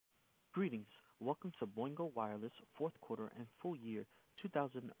Greetings. Welcome to Boingo Wireless fourth quarter and full year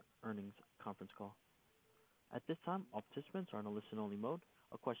 2000 earnings conference call. At this time, all participants are in a listen-only mode.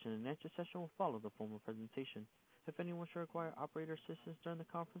 A question-and-answer session will follow the formal presentation. If anyone should require operator assistance during the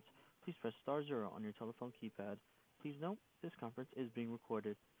conference, please press star zero on your telephone keypad. Please note, this conference is being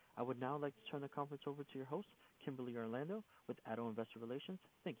recorded. I would now like to turn the conference over to your host, Kimberly Orlando, with Addo Investor Relations.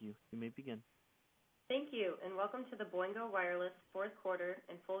 Thank you. You may begin. Thank you, and welcome to the Boingo Wireless fourth quarter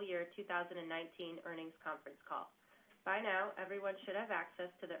and full year 2019 earnings conference call. By now, everyone should have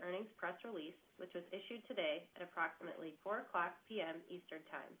access to the earnings press release, which was issued today at approximately 4 o'clock p.m. Eastern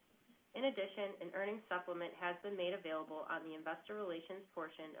Time. In addition, an earnings supplement has been made available on the Investor Relations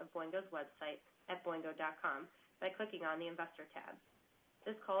portion of Boingo's website at boingo.com by clicking on the Investor tab.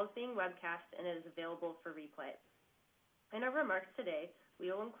 This call is being webcast and it is available for replay. In our remarks today, we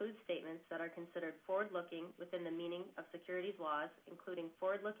will include statements that are considered forward-looking within the meaning of securities laws, including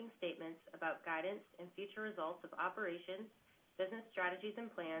forward-looking statements about guidance and future results of operations, business strategies and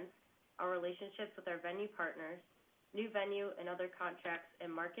plans, our relationships with our venue partners, new venue and other contracts,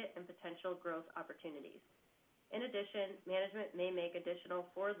 and market and potential growth opportunities. In addition, management may make additional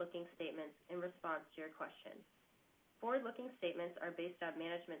forward-looking statements in response to your questions. Forward-looking statements are based on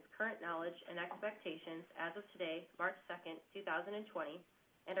management's current knowledge and expectations as of today, March 2nd, 2020,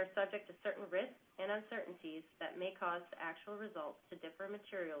 and are subject to certain risks and uncertainties that may cause the actual results to differ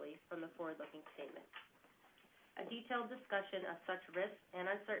materially from the forward-looking statements. A detailed discussion of such risks and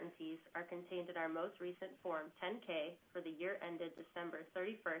uncertainties are contained in our most recent Form 10-K for the year ended December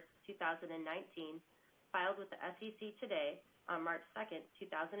 31st, 2019, filed with the SEC today on March 2nd,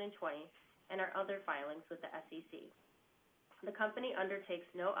 2020, and our other filings with the SEC. The company undertakes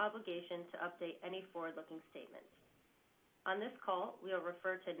no obligation to update any forward-looking statements. On this call, we will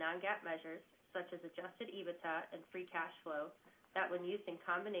refer to non-GAAP measures, such as adjusted EBITDA and free cash flow, that when used in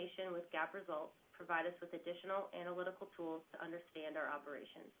combination with GAAP results, provide us with additional analytical tools to understand our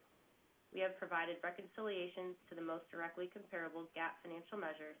operations. We have provided reconciliations to the most directly comparable GAAP financial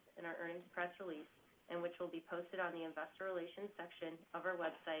measures in our earnings press release, and which will be posted on the Investor Relations section of our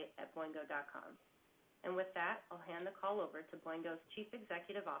website at boingo.com. And with that, I'll hand the call over to Boingo's Chief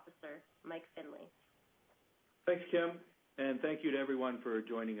Executive Officer, Mike Finley. Thanks, Kim, and thank you to everyone for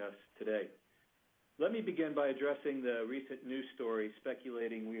joining us today. Let me begin by addressing the recent news story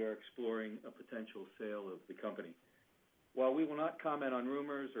speculating we are exploring a potential sale of the company. While we will not comment on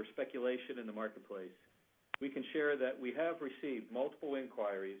rumors or speculation in the marketplace, we can share that we have received multiple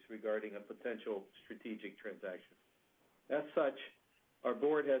inquiries regarding a potential strategic transaction. As such, our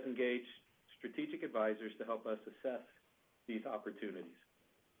board has engaged strategic advisors to help us assess these opportunities.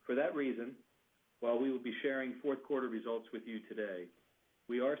 For that reason, while we will be sharing fourth quarter results with you today,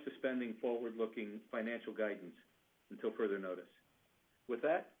 we are suspending forward-looking financial guidance until further notice. With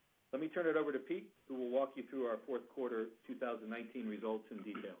that, let me turn it over to Pete, who will walk you through our fourth quarter 2019 results in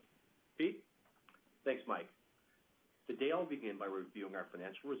detail. Pete? Thanks, Mike. Today I'll begin by reviewing our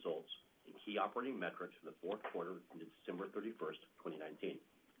financial results and key operating metrics for the fourth quarter ended December 31st, 2019.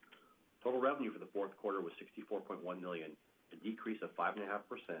 Total revenue for the fourth quarter was $64.1 million, a decrease of 5.5%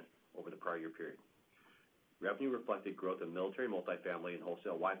 over the prior year period. Revenue reflected growth in military, multifamily, and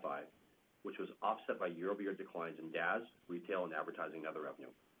wholesale Wi-Fi, which was offset by year-over-year declines in DAS, retail, and advertising and other revenue.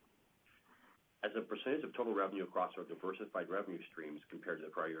 As a percentage of total revenue across our diversified revenue streams compared to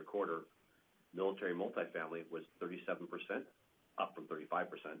the prior year quarter, military multifamily was 37%, up from 35%.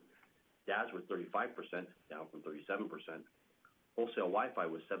 DAS was 35%, down from 37%. Wholesale Wi-Fi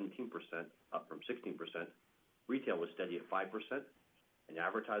was 17%, up from 16%. Retail was steady at 5%, and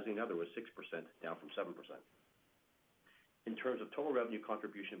advertising and other was 6%, down from 7%. In terms of total revenue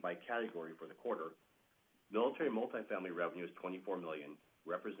contribution by category for the quarter, military multifamily revenue is $24 million,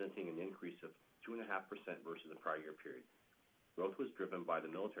 representing an increase of 2.5% versus the prior year period. Growth was driven by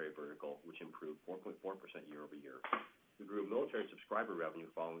the military vertical, which improved 4.4% year over year. We grew military subscriber revenue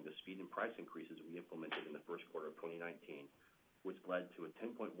following the speed and price increases we implemented in the first quarter of 2019, which led to a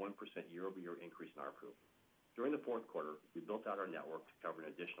 10.1% year-over-year increase in ARPU. During the fourth quarter, we built out our network to cover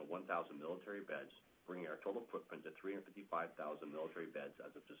an additional 1,000 military beds, bringing our total footprint to 355,000 military beds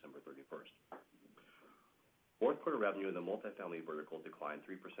as of December 31st. Fourth quarter revenue in the multifamily vertical declined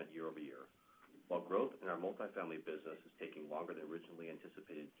 3% year over year. While growth in our multifamily business is taking longer than originally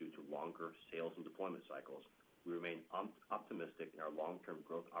anticipated due to longer sales and deployment cycles, we remain optimistic in our long-term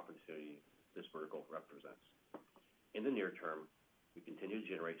growth opportunity this vertical represents. In the near term, we continue to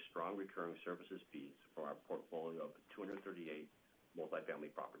generate strong recurring services fees from our portfolio of 238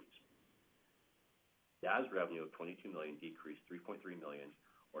 multifamily properties. DAS revenue of $22 million decreased $3.3 million,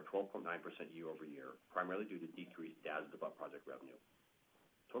 or 12.9% year over year, primarily due to decreased DAS development project revenue.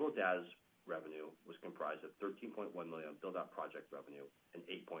 Total DAS revenue was comprised of $13.1 million of build-out project revenue and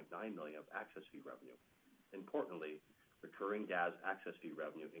 $8.9 million of access fee revenue. Importantly, recurring DAS access fee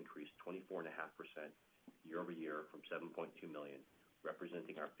revenue increased 24.5% year-over-year from $7.2 million,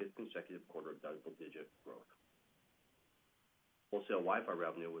 representing our fifth consecutive quarter of double-digit growth. Wholesale Wi-Fi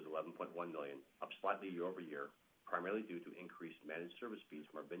revenue was $11.1 million, up slightly year-over-year, primarily due to increased managed service fees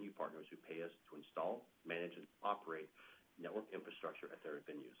from our venue partners who pay us to install, manage, and operate network infrastructure at their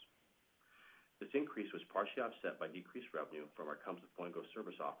venues. This increase was partially offset by decreased revenue from our Comes with Boingo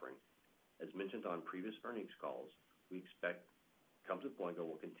service offering. As mentioned on previous earnings calls, we expect Comes with Boingo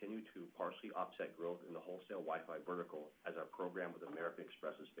will continue to partially offset growth in the wholesale Wi-Fi vertical as our program with American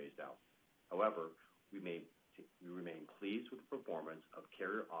Express is phased out. However, we remain pleased with the performance of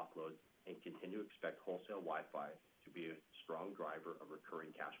carrier offload and continue to expect wholesale Wi-Fi to be a strong driver of recurring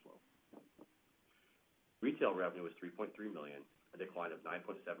cash flow. Retail revenue was $3.3 million, a decline of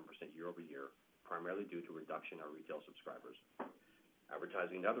 9.7% year-over-year, primarily due to reduction in our retail subscribers.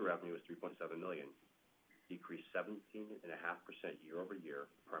 Advertising and other revenue was $3.7 million, decreased 17.5% year-over-year,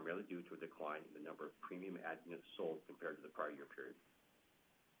 primarily due to a decline in the number of premium ad units sold compared to the prior year period.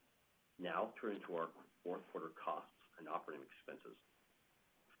 Now, turning to our fourth quarter costs and operating expenses.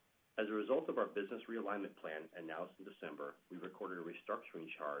 As a result of our business realignment plan announced in December, we recorded a restructuring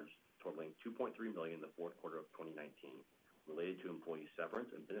charge totaling $2.3 million in the fourth quarter of 2019, related to employee severance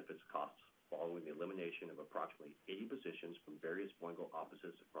and benefits costs following the elimination of approximately 80 positions from various Boingo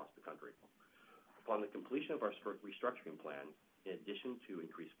offices across the country. Upon the completion of our restructuring plan, in addition to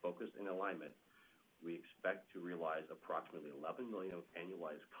increased focus and alignment, we expect to realize approximately $11 million of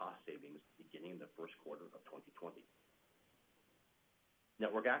annualized cost savings beginning in the first quarter of 2020.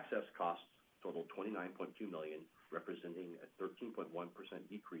 Network access costs totaled $29.2 million, representing a 13.1%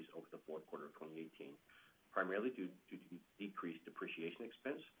 decrease over the fourth quarter of 2018, primarily due to decreased depreciation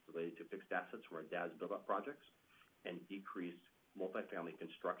expense related to fixed assets from our DAS build-up projects and decreased multifamily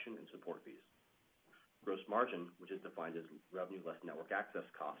construction and support fees. Gross margin, which is defined as revenue less network access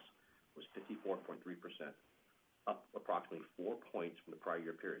costs, was 54.3%, up approximately 4 points from the prior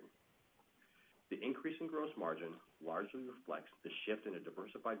year period. The increase in gross margin largely reflects the shift in the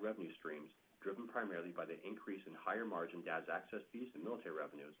diversified revenue streams, driven primarily by the increase in higher margin DAS access fees and military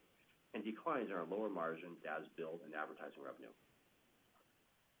revenues, and declines in our lower margin DAS build and advertising revenue.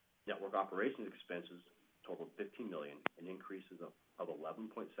 Network operations expenses totaled $15 million, an increase of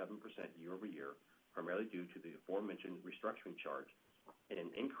 11.7% year-over-year, primarily due to the aforementioned restructuring charge and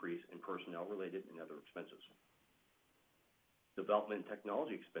an increase in personnel-related and other expenses. Development and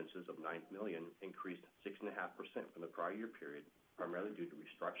technology expenses of $9 million increased 6.5% from the prior year period, primarily due to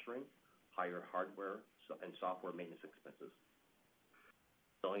restructuring, higher hardware and software maintenance expenses.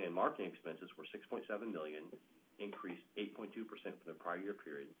 Selling and marketing expenses were $6.7 million, increased 8.2% from the prior year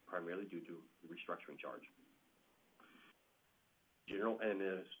period, primarily due to the restructuring charge. General and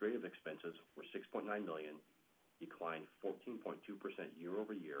administrative expenses were $6.9 million, declined 14.2%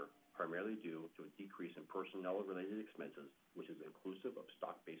 year-over-year, primarily due to a decrease in personnel-related expenses, which is inclusive of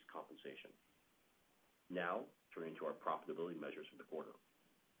stock-based compensation. Now, turning to our profitability measures for the quarter.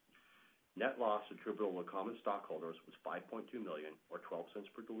 Net loss attributable to common stockholders was $5.2 million, or 12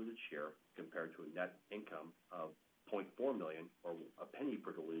 cents per diluted share, compared to a net income of $0.4 million, or a penny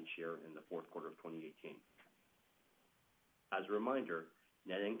per diluted share in the fourth quarter of 2018. As a reminder,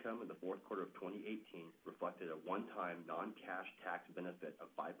 net income in the fourth quarter of 2018 reflected a one-time non-cash tax benefit of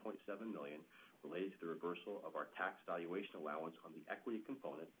 $5.7 million related to the reversal of our tax valuation allowance on the equity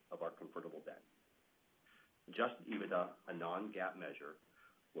component of our convertible debt. Adjusted EBITDA, a non-GAAP measure,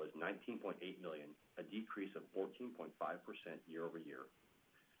 was $19.8 million, a decrease of 14.5% year-over-year.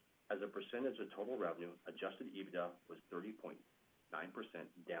 As a percentage of total revenue, adjusted EBITDA was 30.9%,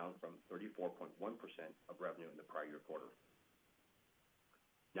 down from 34.1% of revenue in the prior year quarter.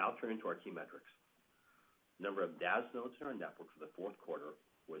 Now turning to our key metrics. The number of DAS nodes in our network for the fourth quarter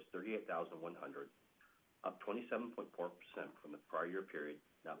was 38,100, up 27.4% from the prior year period,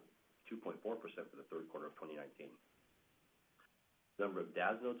 now 2.4% for the third quarter of 2019. The number of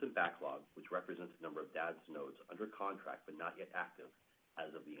DAS nodes in backlog, which represents the number of DAS nodes under contract but not yet active,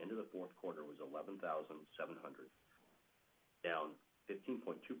 as of the end of the fourth quarter was 11,700, down 15.2%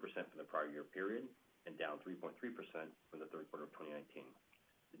 from the prior year period and down 3.3% from the third quarter of 2019.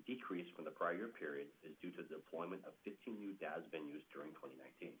 The decrease from the prior year period is due to the deployment of 15 new DAS venues during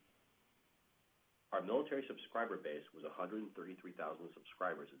 2019. Our military subscriber base was 133,000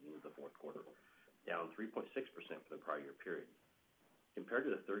 subscribers at the end of the fourth quarter, down 3.6% from the prior year period. Compared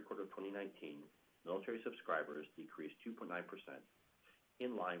to the third quarter of 2019, military subscribers decreased 2.9%,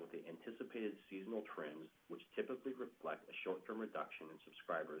 in line with the anticipated seasonal trends, which typically reflect a short-term reduction in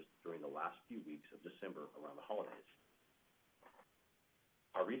subscribers during the last few weeks of December around the holidays.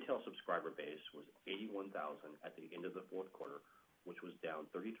 Our retail subscriber base was 81,000 at the end of the fourth quarter, which was down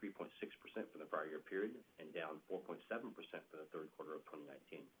 33.6% from the prior year period and down 4.7% from the third quarter of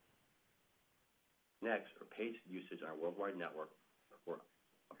 2019. Next, our paid usage on our worldwide network were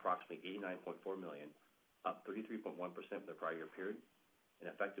approximately 89.4 million, up 33.1% from the prior year period, and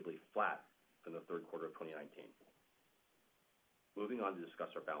effectively flat from the third quarter of 2019. Moving on to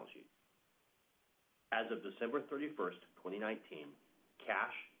discuss our balance sheet. As of December 31st, 2019,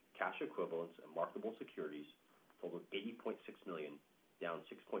 cash equivalents, and marketable securities totaled $80.6 million, down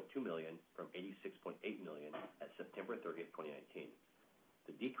 $6.2 million from $86.8 million at September 30th, 2019.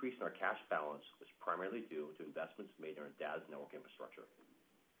 The decrease in our cash balance was primarily due to investments made in our DAS network infrastructure.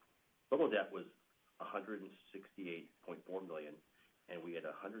 Total debt was $168.4 million, and we had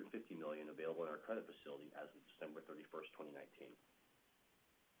 $150 million available in our credit facility as of December 31st, 2019.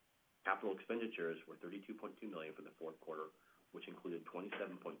 Capital expenditures were $32.2 million for the fourth quarter, which included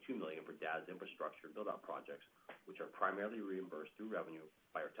 $27.2 million for DAS infrastructure build-out projects, which are primarily reimbursed through revenue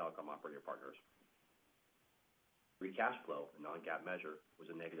by our telecom operator partners. Free cash flow, a non-GAAP measure, was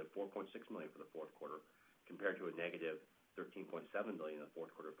a negative $4.6 million for the fourth quarter, compared to a negative $13.7 million in the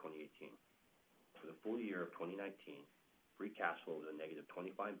fourth quarter of 2018. For the full year of 2019, free cash flow was a negative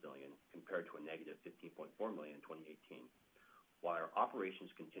 $25 million, compared to a negative $15.4 million in 2018. While our operations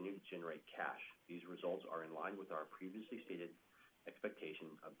continue to generate cash, these results are in line with our previously stated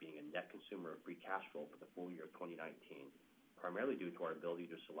expectation of being a net consumer of free cash flow for the full year of 2019, primarily due to our ability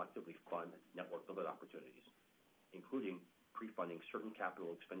to selectively fund network build-out opportunities, including pre-funding certain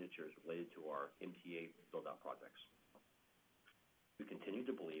capital expenditures related to our MTA build-out projects. We continue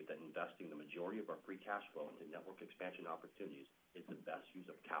to believe that investing the majority of our free cash flow into network expansion opportunities is the best use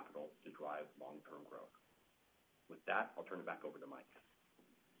of capital to drive long-term growth. With that, I'll turn it back over to Mike.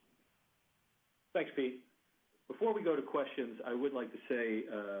 Thanks, Pete. Before we go to questions, I would like to say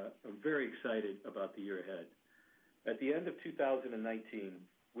I'm very excited about the year ahead. At the end of 2019,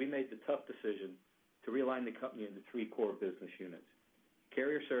 we made the tough decision to realign the company into three core business units: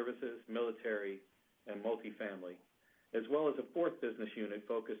 carrier services, military, and multifamily, as well as a fourth business unit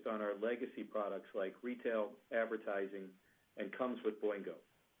focused on our legacy products like retail, advertising, and comes with Boingo.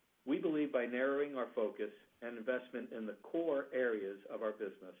 We believe by narrowing our focus and investment in the core areas of our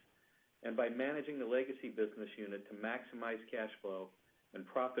business, and by managing the legacy business unit to maximize cash flow and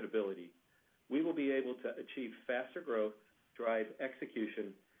profitability, we will be able to achieve faster growth, drive execution,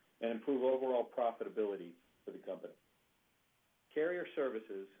 and improve overall profitability for the company. Carrier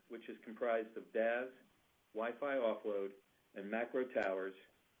services, which is comprised of DAS, Wi-Fi offload, and macro towers,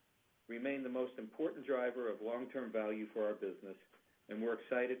 remain the most important driver of long-term value for our business, and we're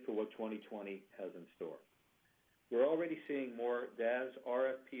excited for what 2020 has in store. We're already seeing more DAS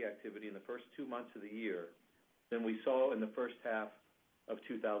RFP activity in the first 2 months of the year than we saw in the first half of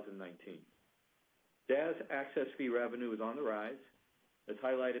 2019. DAS access fee revenue is on the rise, as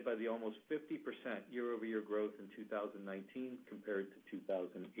highlighted by the almost 50% year-over-year growth in 2019 compared to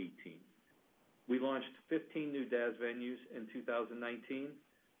 2018. We launched 15 new DAS venues in 2019,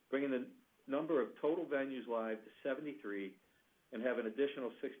 bringing the number of total venues live to 73 and have an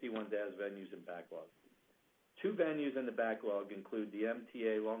additional 61 DAS venues in backlog. 2 venues in the backlog include the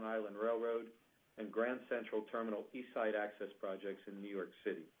MTA Long Island Railroad and Grand Central Terminal Eastside Access projects in New York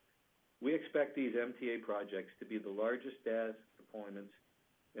City. We expect these MTA projects to be the largest DAS deployments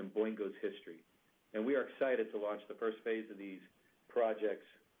in Boingo's history, and we are excited to launch the first phase of these projects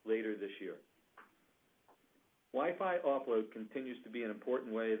later this year. Wi-Fi offload continues to be an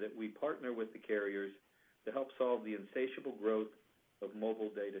important way that we partner with the carriers to help solve the insatiable growth of mobile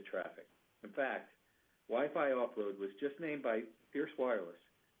data traffic. In fact, Wi-Fi offload was just named by Fierce Wireless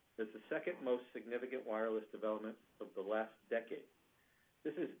as the second most significant wireless development of the last decade.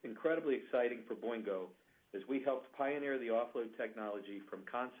 This is incredibly exciting for Boingo as we helped pioneer the offload technology from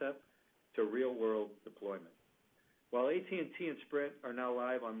concept to real-world deployment. While AT&T and Sprint are now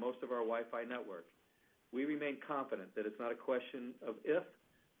live on most of our Wi-Fi network, we remain confident that it's not a question of if,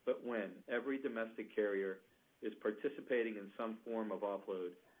 but when every domestic carrier is participating in some form of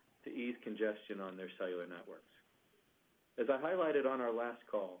offload to ease congestion on their cellular networks. As I highlighted on our last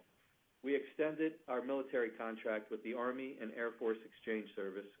call, we extended our military contract with the Army and Air Force Exchange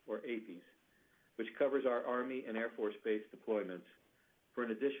Service, or AAFES, which covers our Army and Air Force base deployments for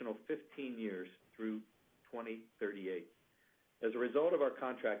an additional 15 years through 2038. As a result of our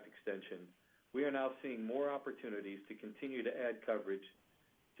contract extension, we are now seeing more opportunities to continue to add coverage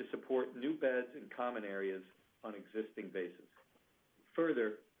to support new beds in common areas on existing bases.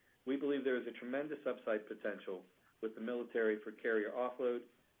 Further, we believe there is a tremendous upside potential with the military for carrier offload,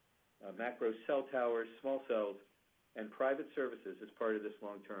 macro cell towers, small cells, and private services as part of this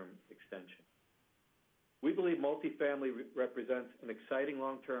long-term extension. We believe multifamily represents an exciting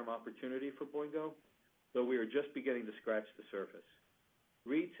long-term opportunity for Boingo, though we are just beginning to scratch the surface.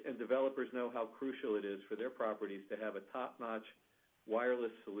 REITs and developers know how crucial it is for their properties to have a top-notch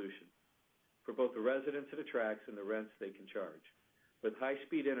wireless solution for both the residents it attracts and the rents they can charge, with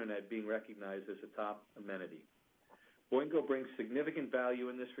high-speed internet being recognized as a top amenity. Boingo brings significant value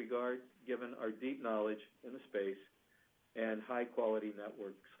in this regard, given our deep knowledge in the space and high-quality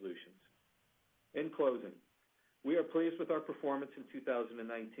network solutions. In closing, we are pleased with our performance in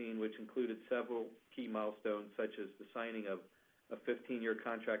 2019, which included several key milestones, such as the signing of a 15-year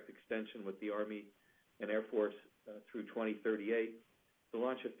contract extension with the Army and Air Force through 2038, the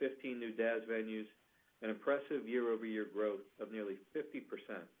launch of 15 new DAS venues, an impressive year-over-year growth of nearly 50%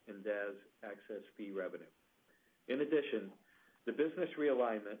 in DAS access fee revenue. In addition, the business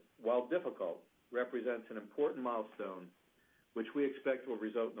realignment, while difficult, represents an important milestone which we expect will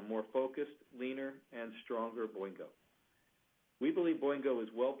result in a more focused, leaner, and stronger Boingo. We believe Boingo is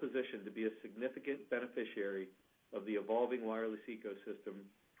well positioned to be a significant beneficiary of the evolving wireless ecosystem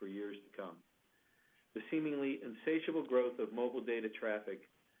for years to come. The seemingly insatiable growth of mobile data traffic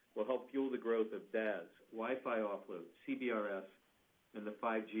will help fuel the growth of DAS, Wi-Fi offload, CBRS, and the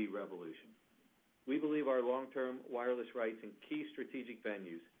 5G revolution. We believe our long-term wireless rights in key strategic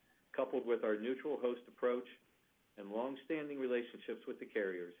venues, coupled with our neutral host approach and long-standing relationships with the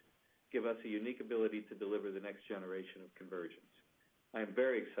carriers, give us a unique ability to deliver the next generation of conversions. I am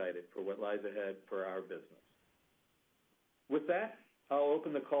very excited for what lies ahead for our business. With that, I'll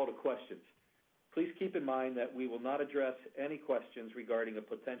open the call to questions. Please keep in mind that we will not address any questions regarding a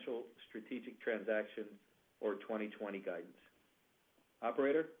potential strategic transaction or 2020 guidance.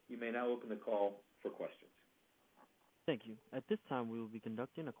 Operator, you may now open the call for questions. Thank you. At this time, we will be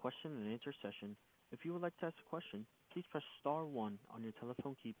conducting a question and answer session. If you would like to ask a question, please press star 1 on your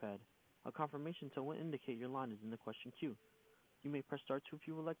telephone keypad. A confirmation tone will indicate your line is in the question queue. You may press star 2 if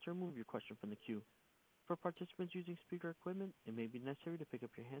you would like to remove your question from the queue. For participants using speaker equipment, it may be necessary to pick up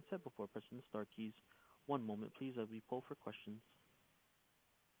your handset before pressing the star keys. One moment, please, as we poll for questions.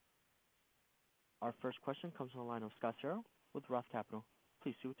 Our first question comes from the line of Scott Searle with Roth Capital.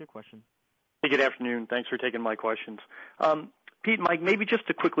 Please see with your question. Hey, good afternoon. Thanks for taking my questions. Pete, Mike, maybe just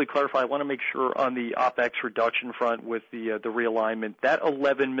to quickly clarify, I want to make sure on the OpEx reduction front with the realignment, that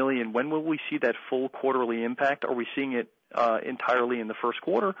 $11 million, when will we see that full quarterly impact? Are we seeing it entirely in the first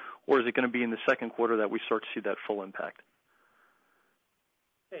quarter, or is it going to be in the second quarter that we start to see that full impact?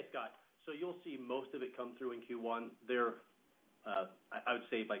 Hey, Scott. So you'll see most of it come through in Q1. I would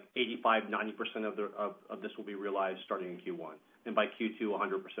say like 85-90% of this will be realized starting in Q1. And by Q2,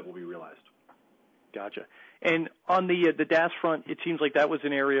 100% will be realized. Gotcha. And on the DAS front, it seems like that was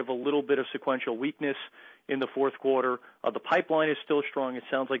an area of a little bit of sequential weakness in the fourth quarter. The pipeline is still strong. It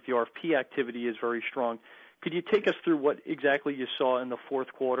sounds like the RFP activity is very strong. Could you take us through what exactly you saw in the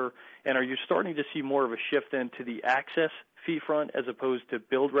fourth quarter? And are you starting to see more of a shift then to the access fee front as opposed to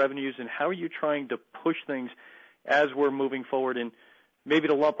build revenues? And how are you trying to push things as we're moving forward? And maybe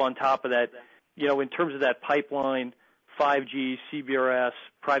to lump on top of that, you know, in terms of that pipeline, 5G, CBRS,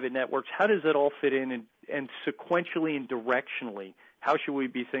 private networks, how does it all fit in and sequentially and directionally? How should we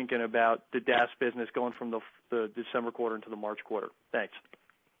be thinking about the DAS business going from the December quarter into the March quarter? Thanks.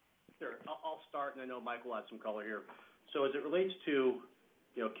 Sure. I'll start, and I know Mike will add some color here. So as it relates to,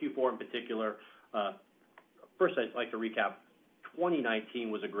 Q4 in particular, first I'd like to recap.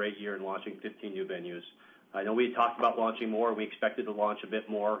 2019 was a great year in launching 15 new venues. I know we had talked about launching more. We expected to launch a bit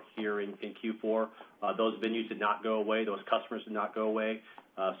more here in Q4. Those venues did not go away. Those customers did not go away.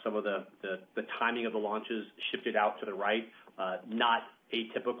 Some of the timing of the launches shifted out to the right, not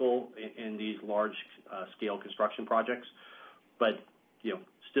atypical in these large-scale construction projects. But,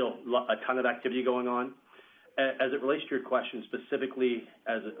 still a ton of activity going on. As it relates to your question specifically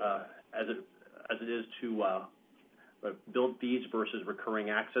as it is to build fees versus recurring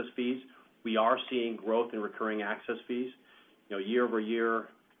access fees, we are seeing growth in recurring access fees. Year over year,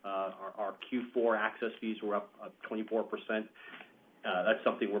 our Q4 access fees were up 24%. That's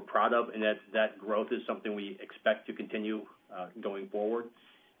something we're proud of, and that growth is something we expect to continue going forward.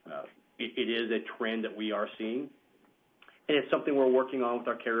 It is a trend that we are seeing, and it's something we're working on with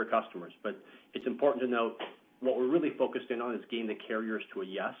our carrier customers. But it's important to note what we're really focused in on is getting the carriers to a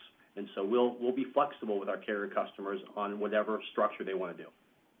yes, and so we'll be flexible with our carrier customers on whatever structure they want to do.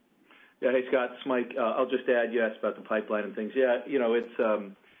 Yeah, hey, Scott, it's Mike. I'll just add, you asked about the pipeline and things. Yeah,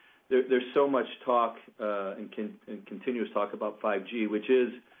 it's there's so much talk and continuous talk about 5G, which is,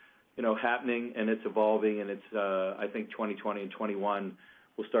 happening, and it's evolving, and it's, I think 2020 and 21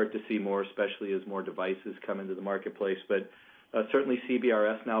 we'll start to see more, especially as more devices come into the marketplace. But certainly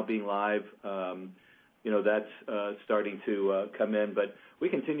CBRS now being live, that's starting to come in. But we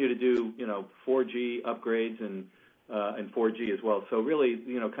continue to do, 4G upgrades and 4G as well. So really,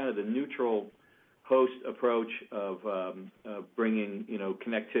 kind of the neutral host approach of bringing,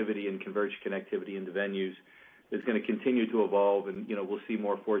 connectivity and converged connectivity into venues is going to continue to evolve, and we'll see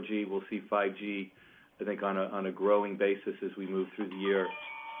more 4G, we'll see 5G, I think on a growing basis as we move through the year,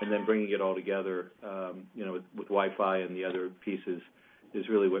 and then bringing it all together, with Wi-Fi and the other pieces is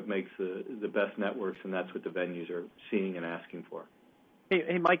really what makes the best networks, and that's what the venues are seeing and asking for.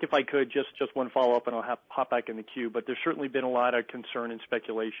 Hey, Mike, if I could, just one follow-up, and I'll hop back in the queue. But there's certainly been a lot of concern and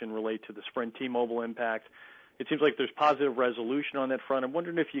speculation related to the Sprint T-Mobile impact. It seems like there's positive resolution on that front. I'm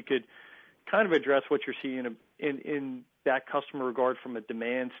wondering if you could kind of address what you're seeing in that customer regard from a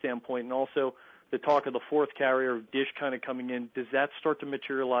demand standpoint, and also the talk of the fourth carrier, Dish, kind of coming in. Does that start to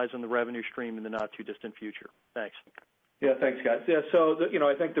materialize in the revenue stream in the not-too-distant future? Thanks. Yeah, thanks, Scott. Yeah, so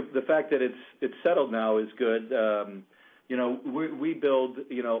I think the fact that it's settled now is good. We build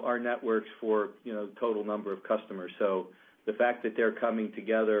our networks for total number of customers. So the fact that they're coming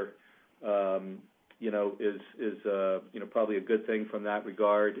together, is probably a good thing from that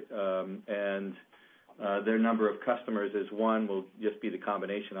regard. And their number of customers as one will just be the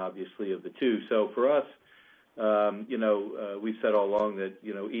combination, obviously, of the two. So for us, we've said all along that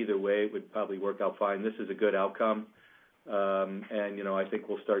either way it would probably work out fine. This is a good outcome, and I think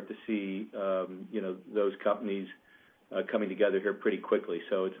we'll start to see those companies coming together here pretty quickly.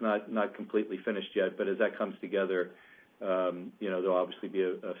 So it's not completely finished yet, but as that comes together, there'll obviously be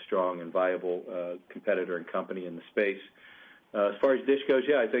a strong and viable competitor and company in the space. As far as Dish goes,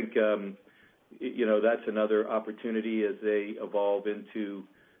 yeah, I think that's another opportunity as they evolve into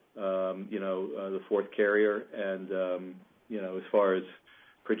the fourth carrier, and as far as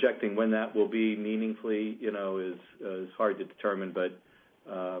projecting when that will be meaningfully, is hard to determine, but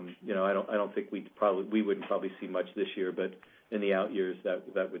I don't think we wouldn't probably see much this year, but in the out years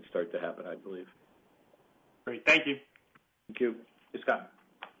that would start to happen, I believe. Great, thank you. Thank you. Hey, Scott.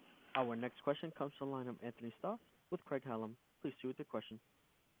 Our next question comes from the line of Anthony Stoss with Craig-Hallum. Please proceed with your question.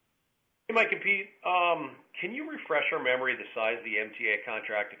 Hey, Mike and Pete, can you refresh our memory the size of the MTA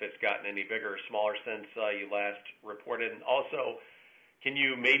contract, if it's gotten any bigger or smaller since you last reported? And also, can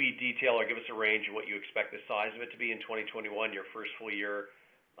you maybe detail or give us a range of what you expect the size of it to be in 2021, your first full year,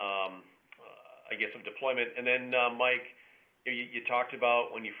 of deployment? And then, Mike, you talked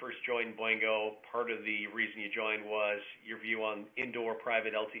about when you first joined Boingo, part of the reason you joined was your view on indoor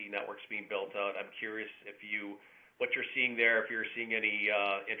private LTE networks being built out. I'm curious what you're seeing there, if you're seeing any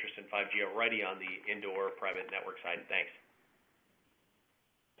interest in 5G already on the indoor private network side. Thanks.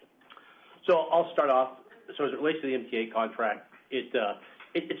 So I'll start off. So as it relates to the MTA contract,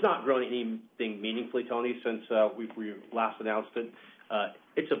 it's not growing anything meaningfully, Tony, since we last announced it.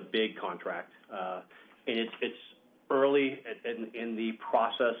 It's a big contract, and it's early in the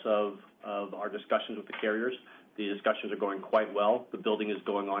process of our discussions with the carriers. The discussions are going quite well. The building is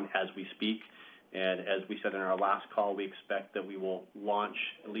going on as we speak. And as we said in our last call, we expect that we will launch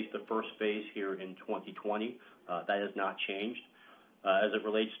at least the first phase here in 2020. That has not changed. As it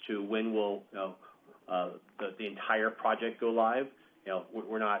relates to when will the entire project go live,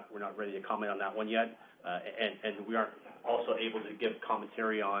 we're not ready to comment on that one yet, and we aren't also able to give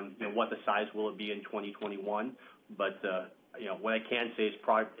commentary on what the size will it be in 2021. But what I can say is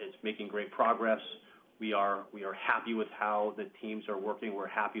it's making great progress. We are happy with how the teams are working. We're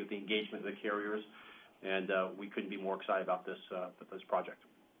happy with the engagement of the carriers, and we couldn't be more excited about this project.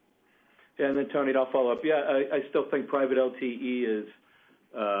 Yeah, and then Tony, I'll follow up. Yeah, I still think private LTE is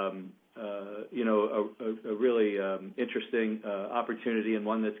a really interesting opportunity, and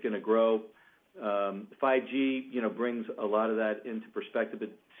one that's going to grow. 5G brings a lot of that into perspective, but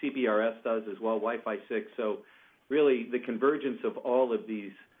CBRS does as well, Wi-Fi 6. So really the convergence of all of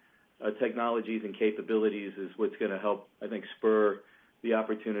these technologies and capabilities is what's going to help, I think, spur the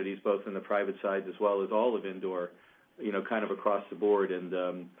opportunities both in the private side as well as all of indoor, kind of across the board. And,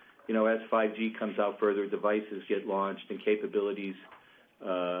 as 5G comes out further, devices get launched and capabilities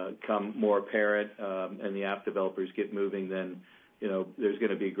come more apparent, and the app developers get moving, then, there's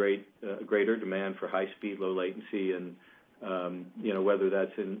going to be greater demand for high speed, low latency, and, whether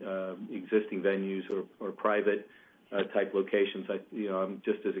that's in existing venues or private type locations. I'm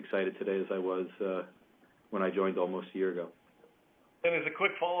just as excited today as I was when I joined almost a year ago. And as a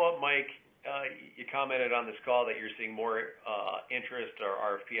quick follow-up, Mike, you commented on this call that you're seeing more interest or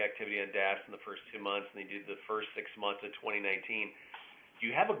RFP activity on DAS in the first 2 months than you did the first 6 months of 2019. Do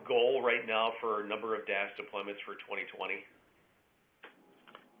you have a goal right now for number of DAS deployments for 2020?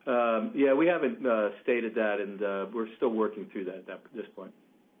 Yeah, we haven't stated that, and we're still working through that at this point.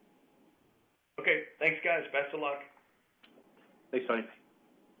 Okay, thanks, guys. Best of luck. Thanks, Tony.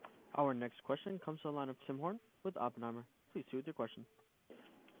 Our next question comes to the line of Tim Horn with Oppenheimer. Please proceed with your question.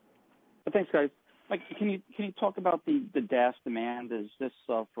 Thanks, guys. Mike, can you talk about the DAS demand? Is this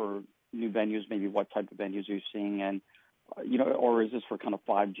for new venues? Maybe what type of venues are you seeing, and or is this for kind of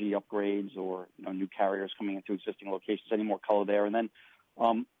 5G upgrades or new carriers coming into existing locations? Any more color there? And then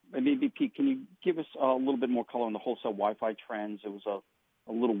maybe Pete, can you give us a little bit more color on the wholesale Wi-Fi trends? It was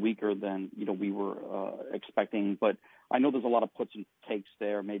a little weaker than we were expecting, but I know there's a lot of puts and takes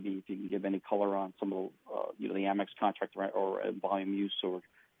there. Maybe if you can give any color on some of the the Amex contract or volume use or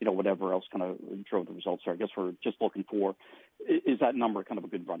whatever else kind of drove the results there. I guess we're just looking for, is that number kind of a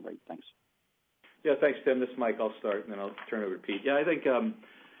good run rate? Thanks. Yeah, thanks, Tim. This is Mike. I'll start, and then I'll turn it over to Pete. Yeah, I think,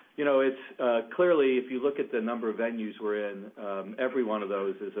 it's clearly, if you look at the number of venues we're in, every one of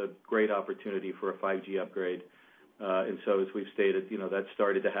those is a great opportunity for a 5G upgrade. And so, as we've stated, that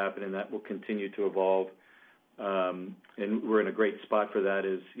started to happen, and that will continue to evolve. And we're in a great spot for that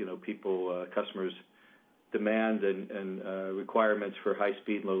as, customers' demand and requirements for high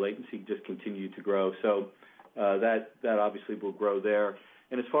speed and low latency just continue to grow. So that obviously will grow there.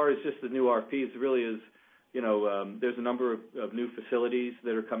 And as far as just the new RFPs, it really is, there's a number of new facilities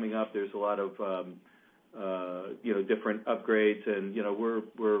that are coming up. There's a lot of, different upgrades, and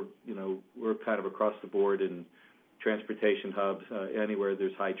we're kind of across the board in transportation hubs, anywhere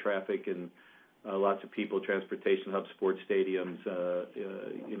there's high traffic and lots of people, transportation hubs, sports stadiums,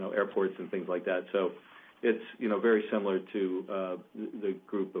 airports and things like that. So it's very similar to the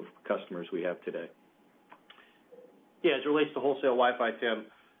group of customers we have today. Yeah, as it relates to wholesale Wi-Fi, Tim,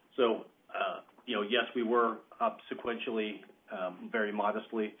 so, yes, we were up sequentially very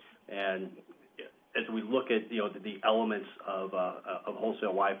modestly, and as we look at, the elements of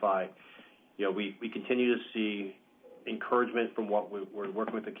wholesale Wi-Fi, we continue to see encouragement from what we're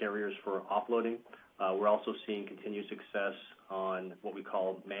working with the carriers for offloading. We're also seeing continued success on what we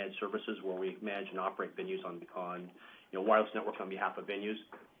call managed services, where we manage and operate venues on wireless networks on behalf of venues.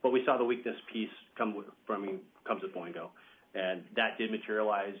 But we saw the weakness piece comes with Boingo, and that did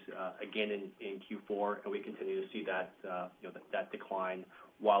materialize again in Q4, and we continue to see that that decline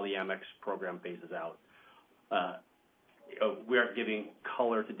while the Amex program phases out. We aren't giving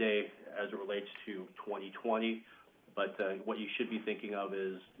color today as it relates to 2020, but what you should be thinking of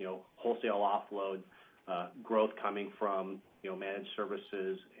is wholesale offload growth coming from managed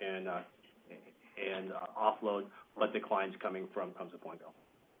services and offload, but declines comes with Boingo.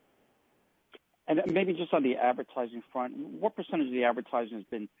 And maybe just on the advertising front, what percentage of the advertising has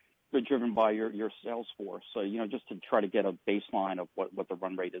been driven by your sales force? So, just to try to get a baseline of what the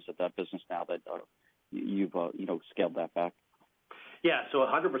run rate is of that business now that you've scaled that back. Yeah, so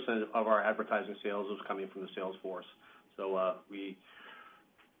 100% of our advertising sales was coming from the sales force. So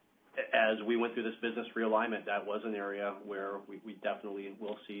as we went through this business realignment, that was an area where we definitely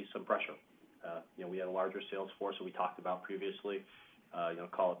will see some pressure. We had a larger sales force that we talked about previously,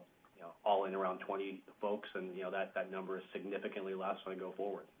 call it all in around 20 folks, and that number is significantly less when I go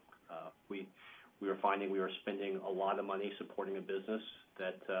forward. We were finding we were spending a lot of money supporting a business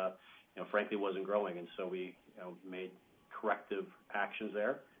that frankly wasn't growing, and so we made corrective actions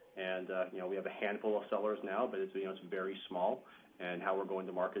there. And we have a handful of sellers now, but it's very small, and how we're going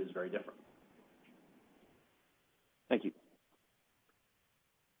to market is very different. Thank you.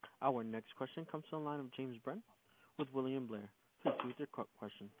 Our next question comes from the line of James Brent with William Blair. Please proceed with your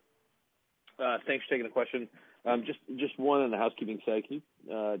question. Thanks for taking the question. Just one on the housekeeping side. Can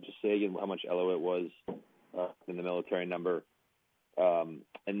you just say again how much LO it was in the military number?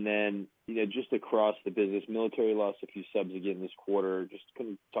 And then, just across the business, military lost a few subs again this quarter. Just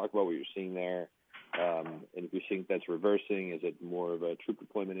kind of talk about what you're seeing there, and if you think that's reversing. Is it more of a troop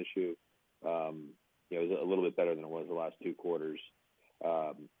deployment issue? Is it a little bit better than it was the last 2 quarters?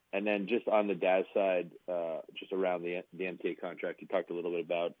 And then just on the DAS side, just around the MTA contract, you talked a little bit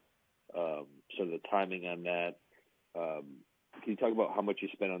about sort of the timing on that. Can you talk about how much you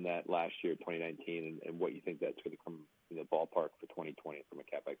spent on that last year, 2019, and what you think that's going to come in the ballpark for 2020 from a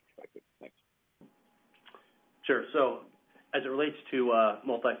CapEx perspective? Thanks. Sure. So as it relates to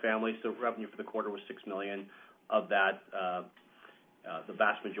multifamily, so revenue for the quarter was $6 million. Of that, the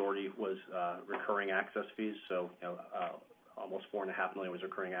vast majority was recurring access fees. So almost $4.5 million was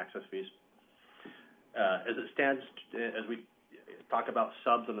recurring access fees. As it stands, as we talk about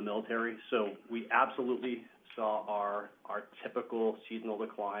subs in the military. So we absolutely saw our typical seasonal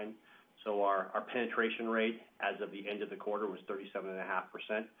decline. So our penetration rate as of the end of the quarter was 37.5%.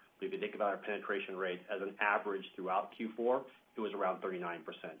 But if you think about our penetration rate as an average throughout Q4, it was around 39%.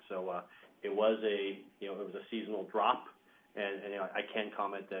 So it was a seasonal drop, and I can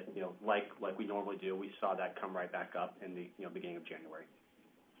comment that like we normally do, we saw that come right back up in the beginning of January.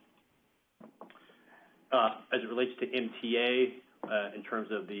 As it relates to MTA, in terms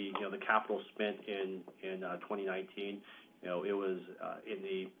of the capital spent in 2019, it was in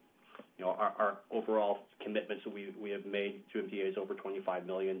the our overall commitments that we have made to MTA is over $25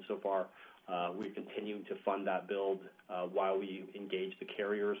 million so far. We're continuing to fund that build while we engage the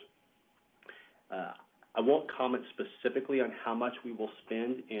carriers. I won't comment specifically on how much we will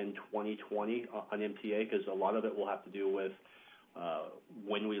spend in 2020 on MTA because a lot of it will have to do with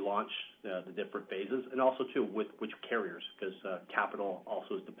when we launch the different phases, and also too with which carriers, because capital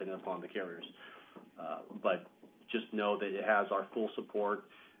also is dependent upon the carriers. But just know that it has our full support,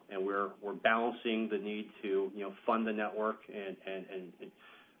 and we're balancing the need to fund the network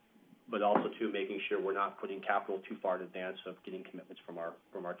but also too making sure we're not putting capital too far in advance of getting commitments from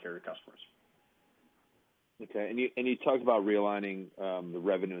our carrier customers. Okay, and you talked about realigning the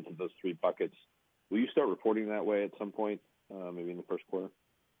revenue into those three buckets. Will you start reporting that way at some point, maybe in the first quarter?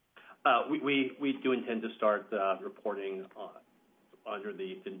 We do intend to start reporting under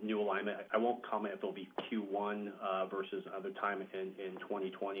the new alignment. I won't comment if it'll be Q1 versus another time in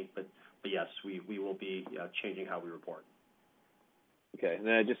 2020, but yes, we will be changing how we report. Okay, and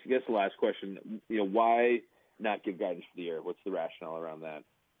then I guess the last question, why not give guidance for the year? What's the rationale around that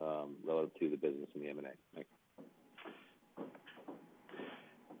relative to the business and the M&A? Thanks.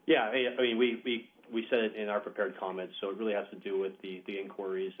 Yeah, I mean, we said it in our prepared comments, so it really has to do with the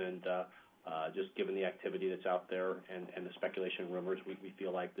inquiries and just given the activity that's out there and the speculation and rumors, we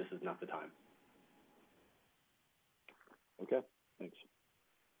feel like this is not the time. Okay, thanks.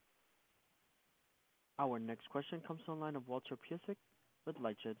 Our next question comes from the line of Walter Piecyk with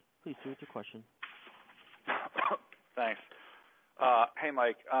LightShed. Please do with your question. Thanks. Hey,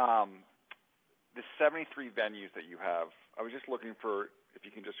 Mike. The 73 venues that you have, I was just looking for if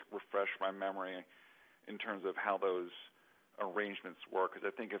you can just refresh my memory in terms of how those arrangements work. Because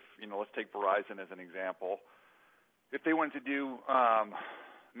I think if, let's take Verizon as an example. If they wanted to do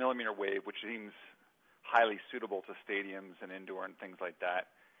millimeter wave, which seems highly suitable to stadiums and indoor and things like that,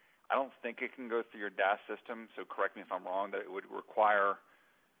 I don't think it can go through your DAS system, so correct me if I'm wrong, that it would require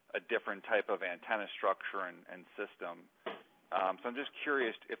a different type of antenna structure and system. So I'm just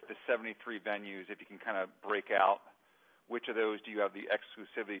curious if the 73 venues, if you can kind of break out which of those do you have the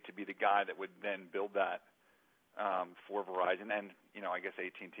exclusivity to be the guy that would then build that for Verizon and, I guess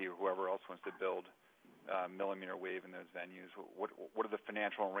AT&T or whoever else wants to build millimeter wave in those venues. What do the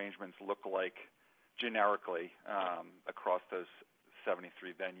financial arrangements look like generically across those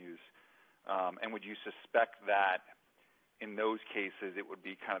 73 venues? And would you suspect that in those cases it would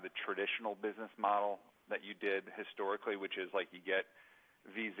be kind of the traditional business model that you did historically, which is like you get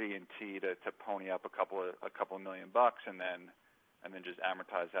VZ&T to pony up a couple of $million and then just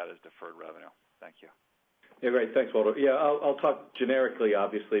amortize that as deferred revenue? Thank you. Yeah, great. Thanks, Walter. Yeah, I'll talk generically,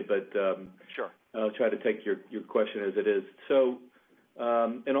 obviously, but sure. I'll try to take your question as it is. So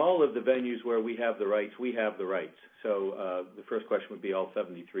in all of the venues where we have the rights, we have the rights. So the first question would be all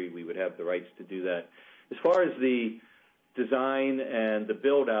 73, we would have the rights to do that. As far as the design and the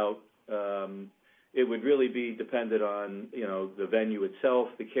build-out, it would really be dependent on, the venue itself,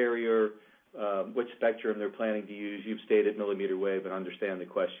 the carrier, which spectrum they're planning to use. You've stated millimeter wave and understand the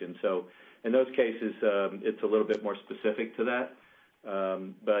question. So in those cases, it's a little bit more specific to that.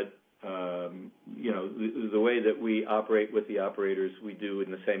 But the way that we operate with the operators, we do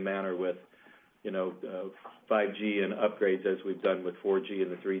in the same manner with, 5G and upgrades as we've done with 4G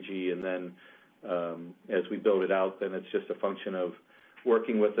and the 3G. And then as we build it out, then it's just a function of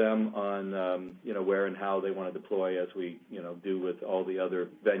working with them on, where and how they want to deploy as we, do with all the other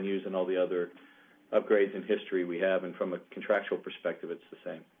venues and all the other upgrades in history we have. And from a contractual perspective, it's the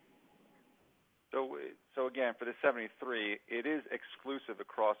same. So again, for the 73, it is exclusive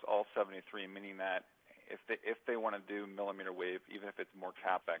across all 73, meaning that if they want to do millimeter wave, even if it's more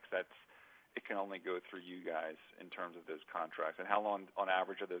CapEx, it can only go through you guys in terms of those contracts. And how long, on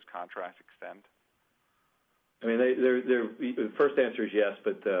average, do those contracts extend? I mean, the first answer is yes,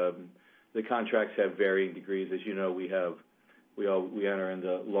 but the contracts have varying degrees. As you know, we enter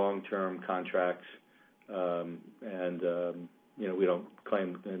into long-term contracts, and we don't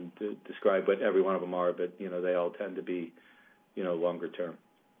claim and to describe what every one of them are, but they all tend to be longer term.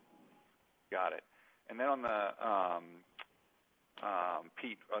 Got it. And then on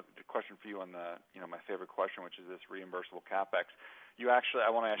Pete, the question for you on my favorite question, which is this reimbursable CapEx. I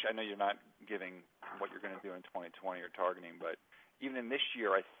want to ask you, I know you're not giving what you're going to do in 2020 or targeting, but even in this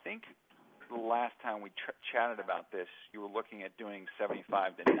year, I think the last time we chatted about this, you were looking at doing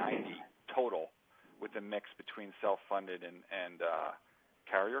 75 to 90 total with a mix between self-funded and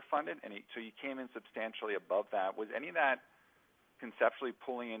carrier-funded, so you came in substantially above that. Was any of that conceptually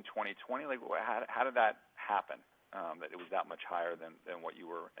pulling in 2020? Like, how did that happen, that it was that much higher than what you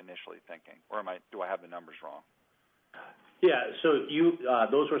were initially thinking? Or do I have the numbers wrong? Yeah, so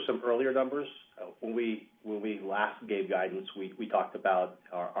those were some earlier numbers. When we last gave guidance, we talked about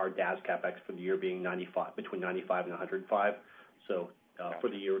our DAS CapEx for the year being between 95 and 105. So for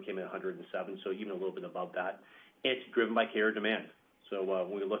the year, we came in at 107, so even a little bit above that. It's driven by carrier demand. So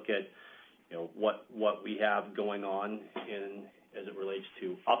when we look at what we have going on as it relates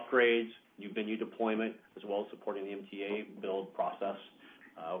to upgrades, new venue deployment, as well as supporting the MTA build process,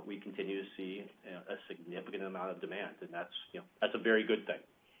 we continue to see a significant amount of demand, and that's a very good thing.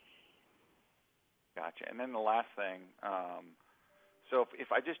 Gotcha. And then the last thing, so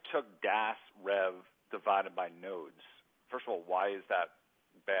if I just took DAS rev divided by nodes, first of all, why is that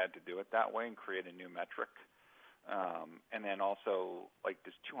bad to do it that way and create a new metric? And then also,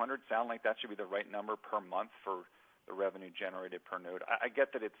 does 200 sound like that should be the right number per month for the revenue generated per node? I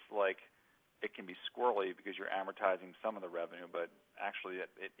get that it's it can be squirrely because you're amortizing some of the revenue, but actually,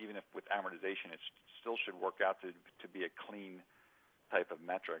 even if with amortization, it still should work out to be a clean type of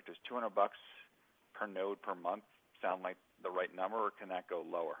metric. Does $200 per node per month sound like the right number, or can that go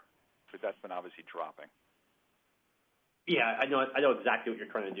lower? Because that's been obviously dropping. Yeah, I know exactly what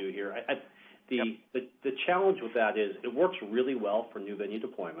you're trying to do here. The challenge with that is it works really well for new venue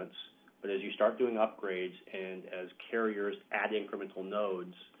deployments, but as you start doing upgrades and as carriers add incremental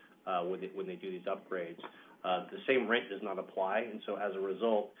nodes when they do these upgrades, the same rent does not apply, and so as a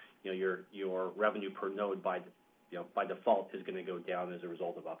result, your revenue per node by default is going to go down as a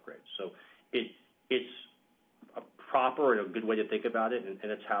result of upgrades. So it's a proper and a good way to think about it,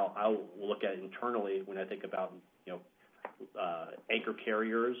 and it's how I will look at it internally when I think about anchor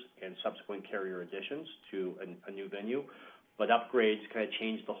carriers and subsequent carrier additions to a new venue. But upgrades kind of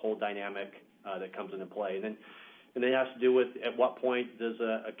change the whole dynamic that comes into play. And then it has to do with at what point does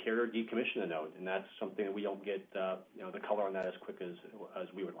a carrier decommission a node, and that's something that we don't get the color on that as quick as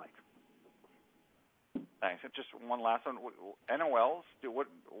we would like. Thanks. And just one last one. NOLs,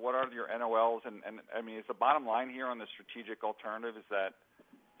 what are your NOLs? And I mean, is the bottom line here on the strategic alternative is that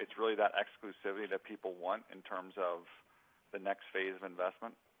it's really that exclusivity that people want in terms of the next phase of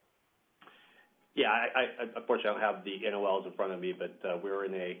investment? Yeah, I unfortunately don't have the NOLs in front of me, but we're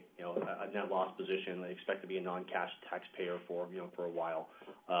in a net loss position. I expect to be a non-cash taxpayer for a while.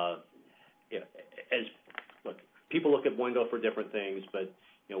 People look at Boingo for different things, but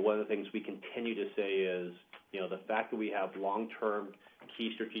one of the things we continue to say is the fact that we have long-term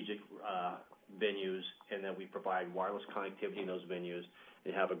key strategic venues and that we provide wireless connectivity in those venues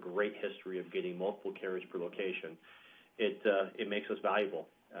and have a great history of getting multiple carriers per location. It makes us valuable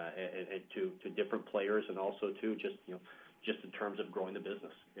to different players, and also to just in terms of growing the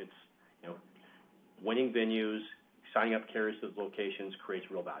business. It's winning venues, signing up carriers to those locations creates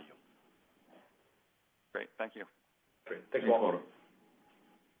real value. Great, thank you. Great, thanks, Walter.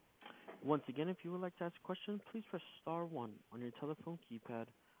 Once again, if you would like to ask a question, please press star 1 on your telephone keypad.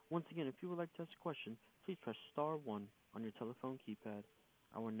 Once again, if you would like to ask a question, please press star 1 on your telephone keypad.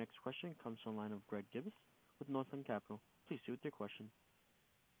 Our next question comes from the line of Greg Gibas with Northland Capital. Please proceed with your question.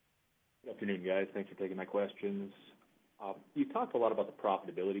 Good afternoon, guys. Thanks for taking my questions. You talked a lot about the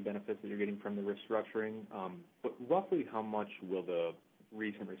profitability benefits that you're getting from the restructuring, but roughly how much will the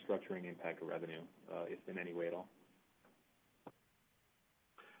recent restructuring impact the revenue, if in any way at all?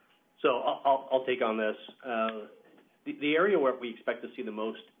 So I'll take on this. The area where we expect to see the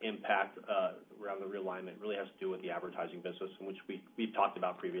most impact around the realignment really has to do with the advertising business, in which we've talked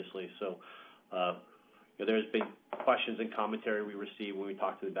about previously. So there's been questions and commentary we received when we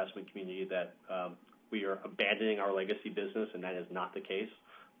talked to the investment community that we are abandoning our legacy business, and that is not the case.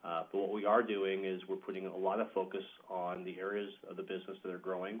 But what we are doing is we're putting a lot of focus on the areas of the business that are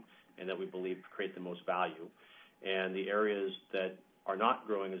growing and that we believe create the most value. And the areas that are not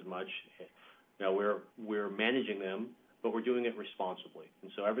growing as much, we're managing them, but we're doing it responsibly.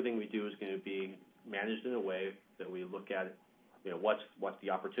 And so everything we do is going to be managed in a way that we look at, what's the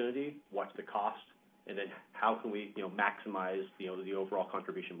opportunity, what's the cost, and then how can we, maximize the overall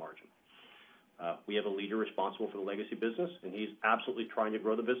contribution margin. We have a leader responsible for the legacy business, and he's absolutely trying to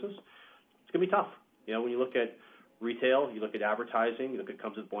grow the business. It's going to be tough. When you look at retail, you look at advertising, you look at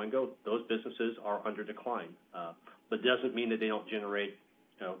Comes with Boingo, those businesses are under decline. but it doesn't mean that they don't generate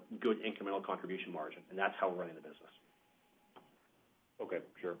good incremental contribution margin, and that's how we're running the business. Okay,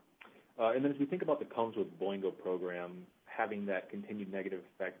 sure. And then as we think about the Comes with Boingo program having that continued negative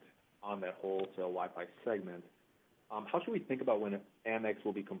effect on that wholesale Wi-Fi segment, how should we think about when Amex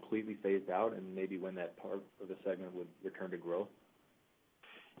will be completely phased out and maybe when that part of the segment would return to growth?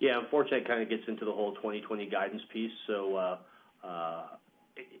 Yeah, unfortunately, it kind of gets into the whole 2020 guidance piece. So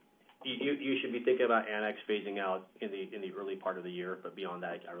you should be thinking about Amex phasing out in the early part of the year, but beyond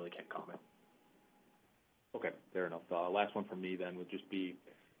that, I really can't comment. Okay, fair enough. Last one from me then would just be,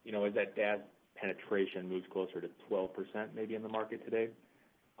 as that DAS penetration moves closer to 12% maybe in the market today,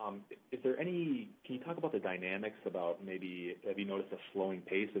 is there any, can you talk about the dynamics about maybe, have you noticed a slowing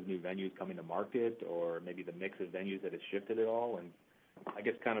pace of new venues coming to market, or maybe the mix of venues that has shifted at all? And I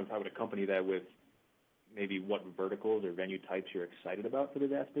guess kind of I would accompany that with maybe what verticals or venue types you're excited about for the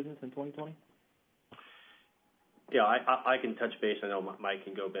DAS business in 2020? Yeah, I can touch base. I know Mike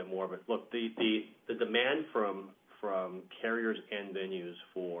can go a bit more, but look, the demand from carriers and venues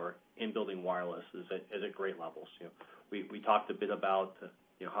for in-building wireless is at great levels. We talked a bit about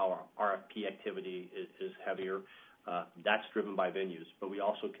how our RFP activity is heavier. That's driven by venues, but we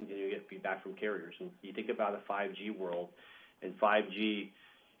also continue to get feedback from carriers. And you think about a 5G world, and 5G,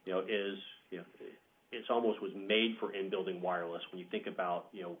 it's almost was made for in-building wireless when you think about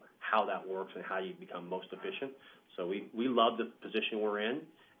how that works and how you become most efficient. So we love the position we're in,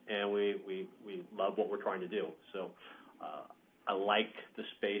 and we love what we're trying to do. So I like the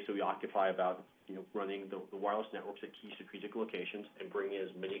space that we occupy about running the wireless networks at key strategic locations and bringing as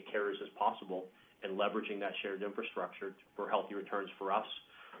many carriers as possible and leveraging that shared infrastructure for healthy returns for us,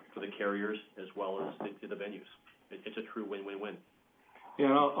 for the carriers, as well as the venues. It's a true win-win-win. Yeah,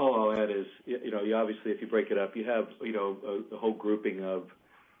 and all I'll add is, you obviously, if you break it up, you have, a whole grouping of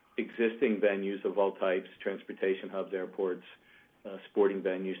existing venues of all types, transportation hubs, airports, sporting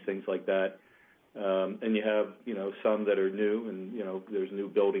venues, things like that. And you have, some that are new, and, there's new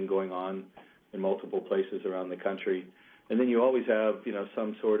building going on in multiple places around the country. And then you always have,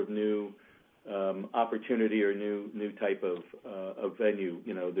 some sort of new opportunity or new type of venue.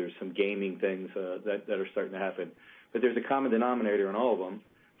 There's some gaming things that are starting to happen. But there's a common denominator in all of them,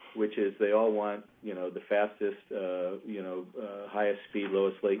 which is they all want, the fastest, highest speed,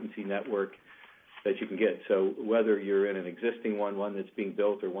 lowest latency network that you can get. So whether you're in an existing one that's being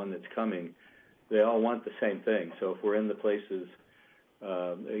built, or one that's coming, they all want the same thing. So if we're in the places,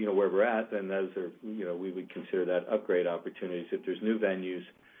 where we're at, then those are, we would consider that upgrade opportunities. If there's new venues,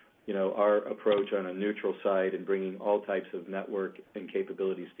 our approach on a neutral side and bringing all types of network and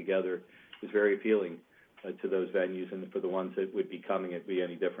capabilities together is very appealing to those venues, and for the ones that would be coming, it'd be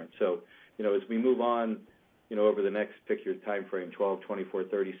any different. So, as we move on, over the next, pick your time frame, 12, 24,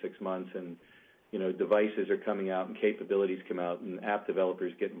 36 months, and, devices are coming out and capabilities come out and app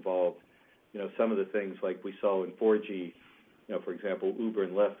developers get involved, some of the things like we saw in 4G, for example, Uber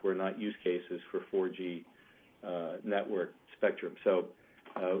and Lyft were not use cases for 4G network spectrum. So,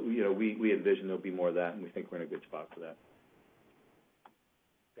 we envision there'll be more of that, and we think we're in a good spot for that.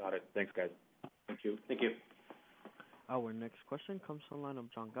 Got it. Thanks, guys. Thank you. Thank you. Our next question comes from the line of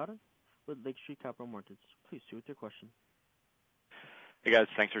John Goddard with Lake Street Capital Markets. Please proceed with your question. Hey, guys.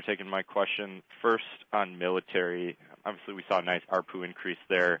 Thanks for taking my question. First, on military, obviously we saw a nice ARPU increase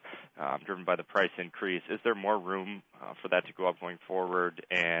there, driven by the price increase. Is there more room for that to go up going forward?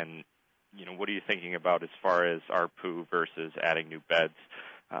 And, what are you thinking about as far as ARPU versus adding new beds?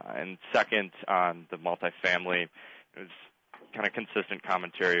 And second, on the multifamily, it was kind of consistent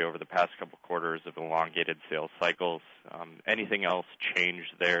commentary over the past couple quarters of elongated sales cycles. Anything else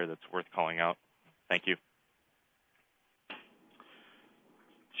changed there that's worth calling out? Thank you.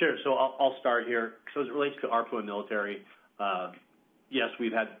 Sure. So I'll start here. So as it relates to ARPU and military, yes,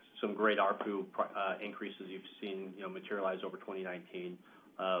 we've had some great ARPU increases you've seen, materialize over 2019.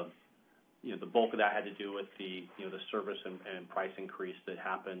 The bulk of that had to do with the service and price increase that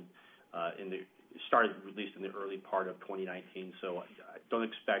happened started at least in the early part of 2019. So I don't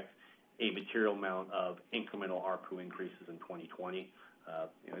expect a material amount of incremental ARPU increases in 2020.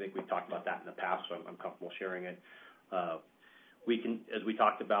 I think we've talked about that in the past, so I'm comfortable sharing it. We can, as we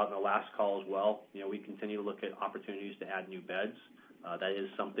talked about in the last call as well, we continue to look at opportunities to add new beds. That is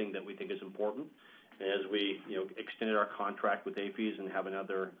something that we think is important. As we, extended our contract with AAFES and have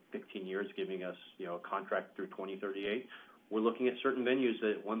another 15 years giving us, a contract through 2038, we're looking at certain venues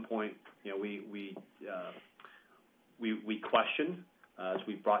that at one point, we questioned as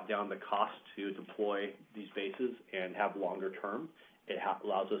we brought down the cost to deploy these bases and have longer term. It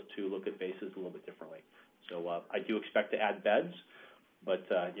allows us to look at bases a little bit differently. So I do expect to add beds, but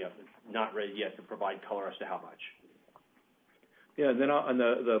not ready yet to provide color as to how much. Yeah, and then on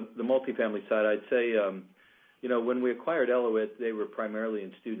the multifamily side, I'd say, when we acquired Elowit, they were primarily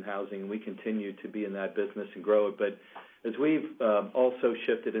in student housing, and we continue to be in that business and grow it. But as we've also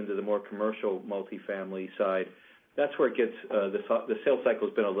shifted into the more commercial multifamily side, that's where it gets the sales cycle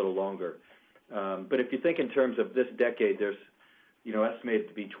has been a little longer. But if you think in terms of this decade, there's estimated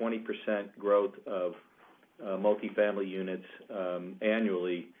to be 20% growth of multifamily units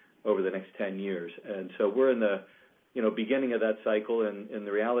annually over the next 10 years, and so we're in the beginning of that cycle. And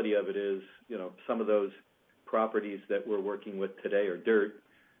the reality of it is, some of those properties that we're working with today are dirt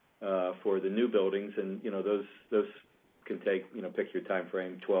for the new buildings, and those can take pick your time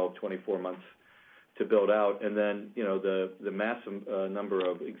frame, 12, 24 months to build out. And then the massive number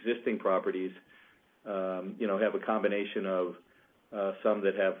of existing properties have a combination of some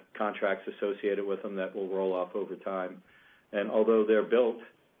that have contracts associated with them that will roll off over time. And although they're built,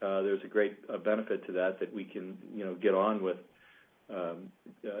 there's a great benefit to that we can get on with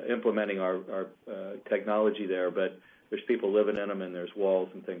implementing our technology there, but there's people living in them and there's walls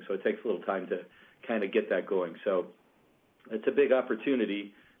and things, so it takes a little time to kind of get that going. So it's a big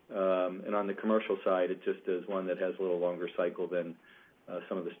opportunity, and on the commercial side, it just is one that has a little longer cycle than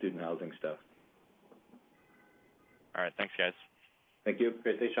some of the student housing stuff. All right, thanks, guys. Thank you.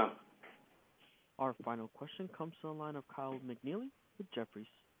 Great. Thanks, Sean. Our final question comes from the line of Kyle McNeely with Jefferies.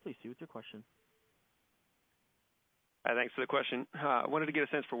 Please see with your question. Hi, thanks for the question. I wanted to get a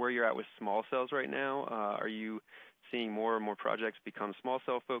sense for where you're at with small cells right now. Are you seeing more and more projects become small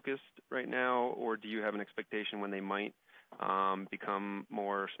cell focused right now, or do you have an expectation when they might become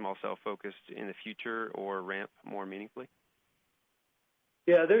more small cell focused in the future or ramp more meaningfully?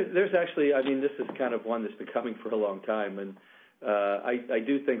 Yeah, there's actually, this is kind of one that's been coming for a long time, and I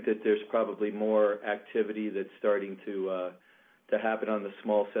do think that there's probably more activity that's starting to happen on the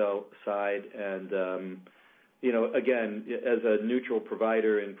small cell side. And again, as a neutral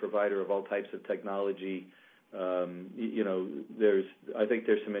provider and provider of all types of technology, I think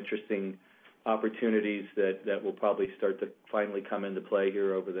there's some interesting opportunities that will probably start to finally come into play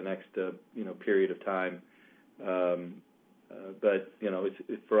here over the next period of time. But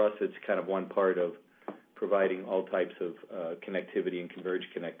for us, it's kind of one part of providing all types of connectivity and converged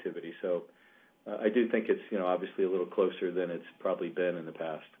connectivity. So I do think it's obviously a little closer than it's probably been in the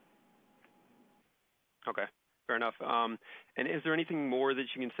past. Okay, fair enough. And is there anything more that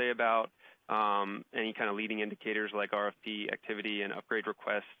you can say about any kind of leading indicators like RFP activity and upgrade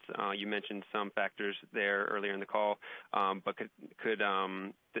requests? You mentioned some factors there earlier in the call, but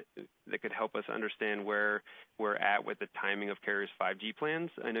that could help us understand where we're at with the timing of carriers' 5G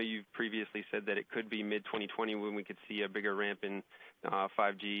plans. I know you've previously said that it could be mid-2020 when we could see a bigger ramp in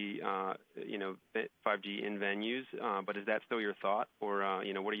 5G, 5G in venues. But is that still your thought, or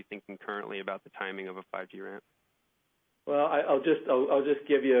what are you thinking currently about the timing of a 5G ramp? Well, I'll just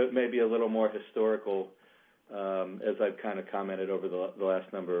give you maybe a little more historical, as I've kind of commented over the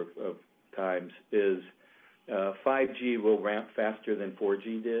last number of times, is 5G will ramp faster than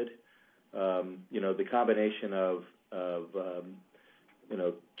 4G did. The combination of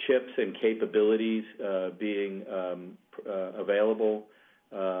chips and capabilities being available,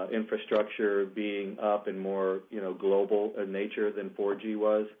 infrastructure being up and more global in nature than 4G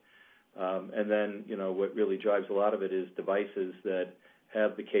was. And then, what really drives a lot of it is devices that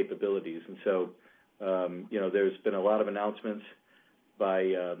have the capabilities. And so, there's been a lot of announcements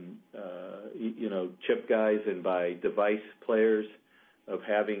by, chip guys and by device players of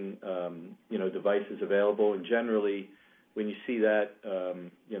having, devices available. And generally, when you see that,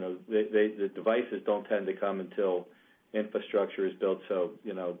 the devices don't tend to come until infrastructure is built. So,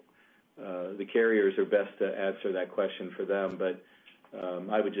 the carriers are best to answer that question for them. But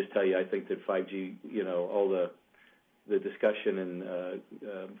I would just tell you, I think that 5G, all the discussion and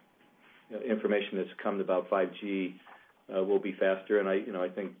information that's come about 5G will be faster. And I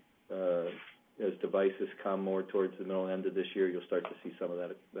think as devices come more towards the middle end of this year, you'll start to see some of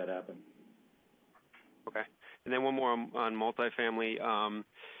that happen. Okay. And then one more on multifamily.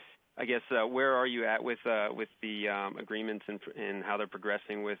 I guess where are you at with the agreements and how they're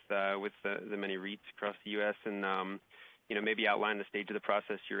progressing with the many REITs across the U.S. and maybe outline the stage of the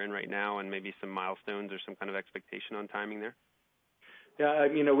process you're in right now and maybe some milestones or some kind of expectation on timing there? Yeah,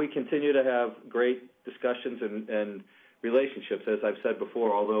 we continue to have great discussions and relationships. As I've said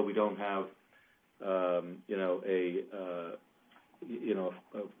before, although we don't have a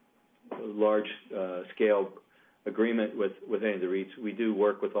large scale agreement with any of the REITs, we do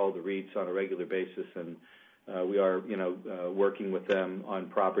work with all the REITs on a regular basis, and we are working with them on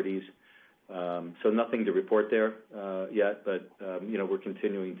properties. So nothing to report there yet, but we're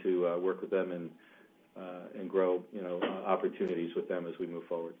continuing to work with them and and grow, opportunities with them as we move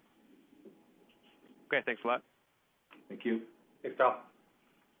forward. Okay, thanks a lot. Thank you. Thanks, Tom.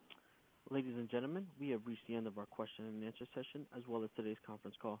 Ladies and gentlemen, we have reached the end of our question and answer session as well as today's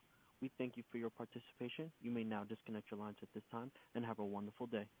conference call. We thank you for your participation. You may now disconnect your lines at this time and have a wonderful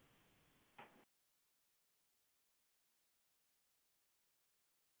day.